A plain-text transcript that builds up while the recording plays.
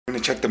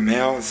gonna check the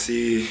mail and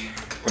see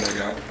what I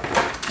got.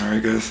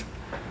 Alright guys.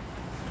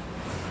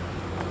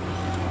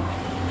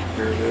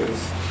 Here it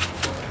is.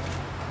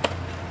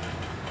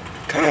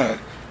 Kinda,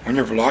 when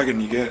you're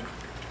vlogging,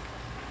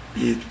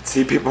 you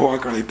see people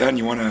walking like that and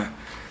you wanna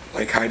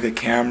like hide the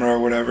camera or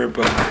whatever,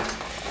 but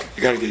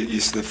you gotta get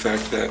used to the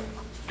fact that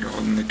you're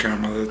holding the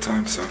camera all the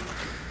time, so.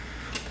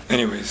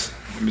 Anyways,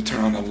 let me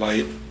turn on the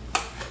light.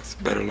 It's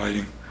better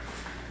lighting.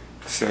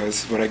 So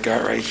this is what I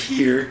got right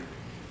here.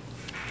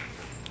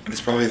 And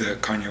it's probably the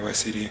Kanye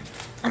West CD.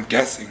 I'm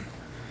guessing.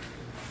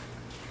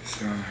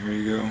 So here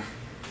you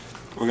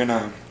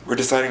go. We're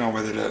deciding on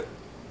whether to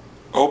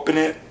open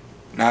it,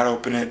 not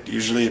open it.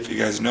 Usually, if you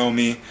guys know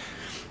me,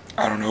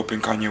 I don't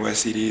open Kanye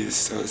West CDs,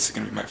 so this is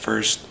gonna be my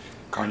first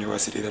Kanye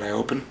West CD that I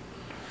open.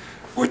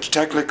 Which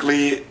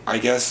technically, I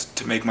guess,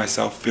 to make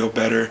myself feel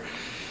better,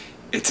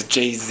 it's a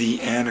Jay-Z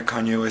and a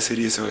Kanye West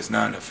CD, so it's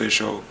not an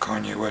official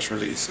Kanye West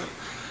release. So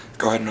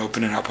go ahead and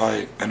open it. I'll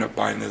probably end up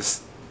buying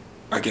this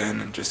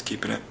again and just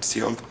keeping it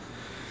sealed.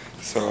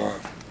 So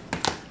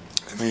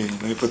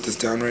let me put this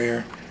down right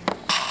here,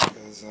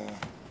 because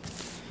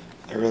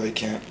I really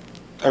can't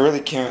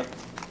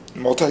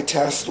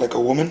multitask like a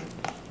woman,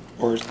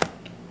 or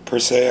per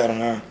se, I don't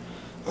know.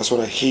 That's what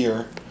I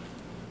hear,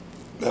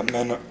 that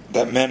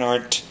men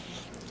aren't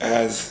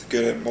as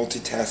good at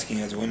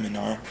multitasking as women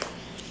are.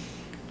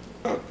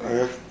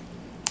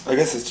 I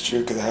guess it's true,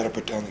 because I had to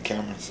put down the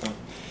camera. So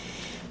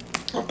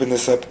open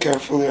this up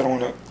carefully. I don't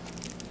want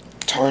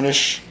to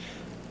tarnish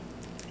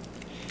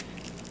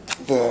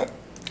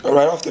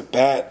right off the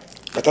bat.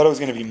 I thought it was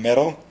gonna be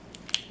metal,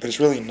 but it's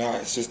really not.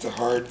 It's just a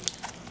hard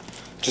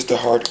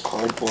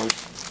cardboard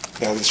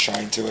that has a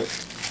shine to it,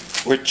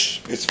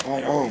 which is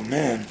fine. Oh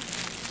man,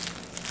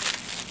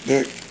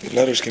 look, the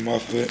letters came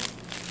off of it.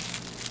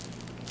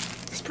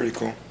 It's pretty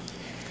cool.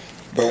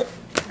 But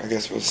I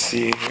guess we'll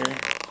see here.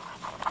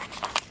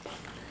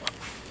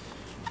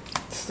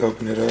 Let's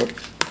open it up.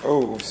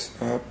 Oh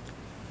snap!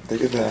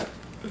 Look at that.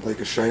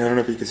 Like a shine. I don't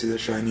know if you can see the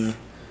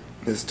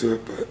shininess to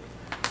it, but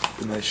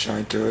a nice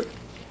shine to it.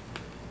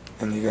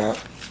 And you got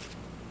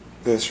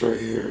this right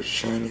here,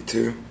 shiny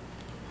too.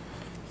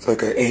 It's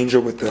like an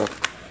angel with a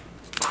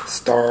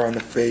star on the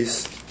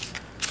face.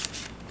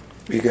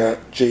 We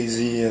got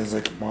Jay-Z as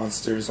like a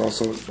monster. It's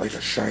also like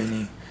a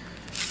shiny,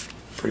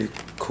 pretty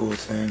cool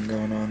thing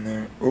going on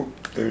there. Oh,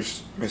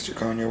 there's Mr.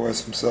 Kanye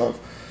West himself.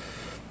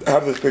 I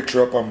have this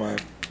picture up on my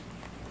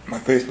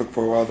Facebook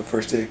for a while. The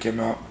first day it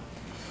came out,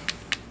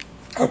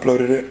 I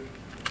uploaded it,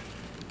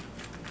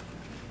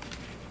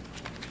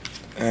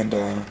 and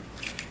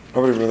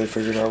nobody really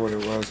figured out what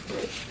it was,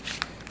 but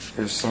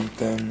there's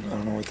something. I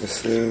don't know what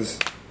this is.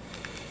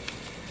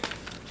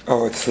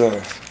 Oh, it's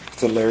the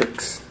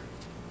lyrics,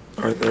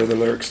 or they're the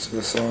lyrics to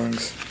the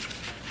songs,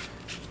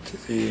 to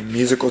the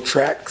musical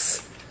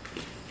tracks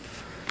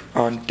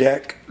on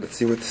deck. Let's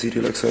see what the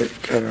CD looks like.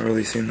 I haven't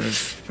really seen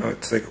this. Oh,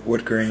 it's like a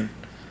wood grain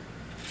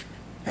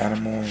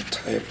animal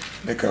type,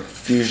 like a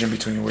fusion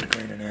between wood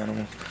grain and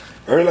animal.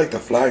 I really like the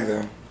flag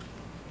though.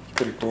 It's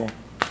pretty cool,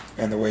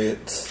 and the way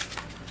it's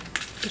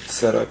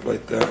set up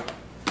like that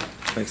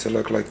makes it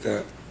look like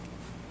that,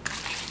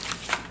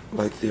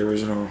 like the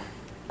original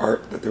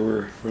art that they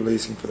were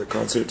releasing for the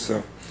concert.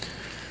 So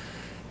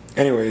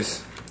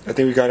anyways, I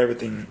think we got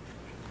everything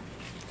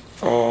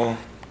all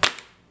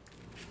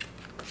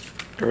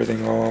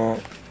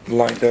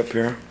lined up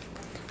here.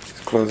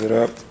 Let's close it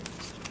up,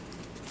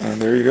 and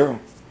there you go.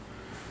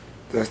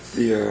 That's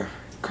the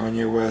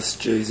Kanye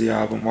West Jay-Z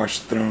album, Watch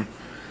the Throne.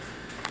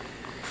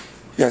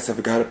 Yes,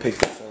 I've got to pick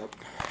this up.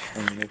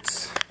 I mean,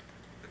 it's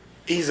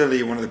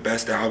easily one of the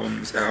best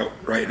albums out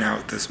right now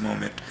at this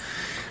moment.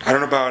 I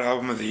don't know about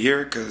album of the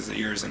year, because the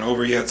year isn't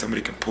over yet.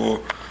 Somebody can pull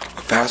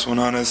a fast one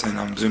on us, and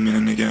I'm zooming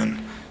in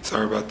again.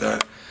 Sorry about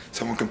that.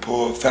 Someone can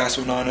pull a fast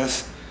one on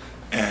us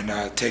and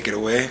take it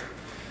away.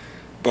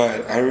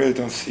 But I really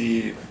don't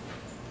see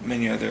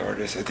many other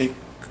artists. I think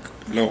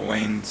Lil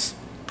Wayne's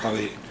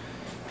probably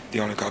the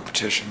only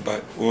competition,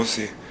 but we'll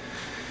see.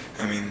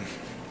 I mean,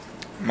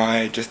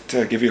 just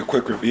to give you a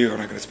quick review, I'm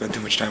not going to spend too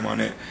much time on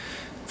it.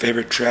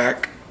 Favorite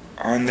track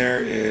on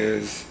there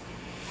is,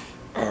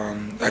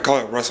 I call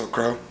it Russell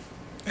Crowe.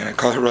 And I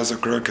call it Russell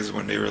Crowe because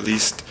when they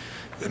released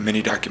the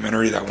mini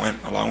documentary that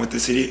went along with the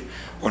CD,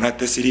 well, not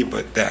the CD,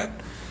 but that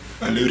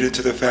alluded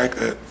to the fact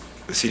that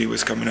the CD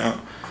was coming out,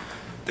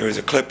 there was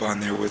a clip on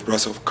there with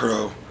Russell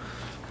Crowe,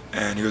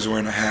 and he was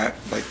wearing a hat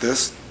like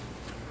this.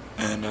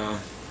 And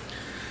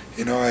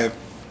you know, I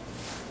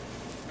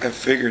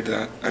figured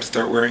that I'd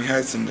start wearing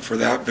hats, and for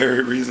that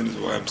very reason is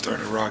why I'm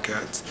starting to rock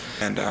hats.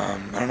 And I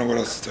don't know what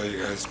else to tell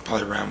you guys,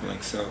 probably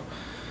rambling, so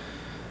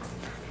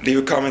leave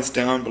a comments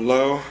down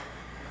below.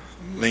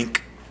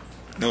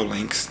 No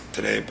links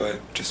today,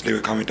 but just leave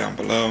a comment down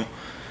below,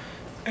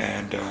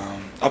 and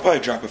I'll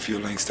probably drop a few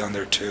links down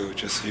there too,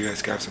 just so you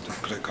guys have something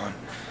to click on.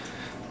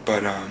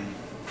 But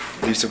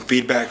leave some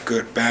feedback,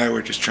 good, bad.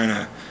 We're just trying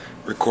to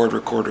record,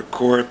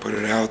 put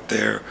it out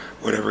there.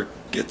 Whatever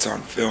gets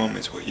on film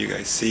is what you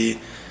guys see,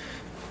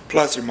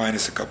 plus or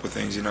minus a couple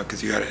things, you know,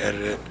 because you got to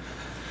edit it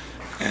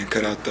and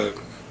cut out the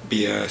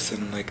BS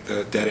and like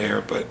the dead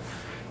air, but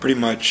pretty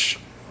much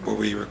what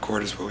we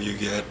record is what you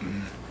get,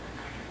 and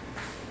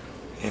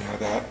you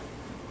know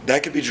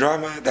that could be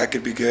drama, that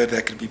could be good,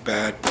 that could be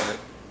bad, but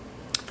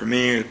for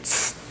me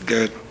it's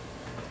good.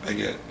 I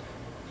get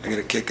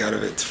a kick out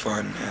of it. It's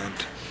fun and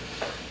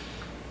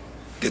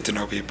get to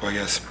know people, I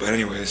guess. But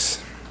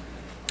anyways,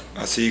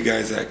 I'll see you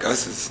guys at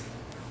Gus's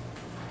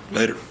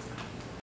later.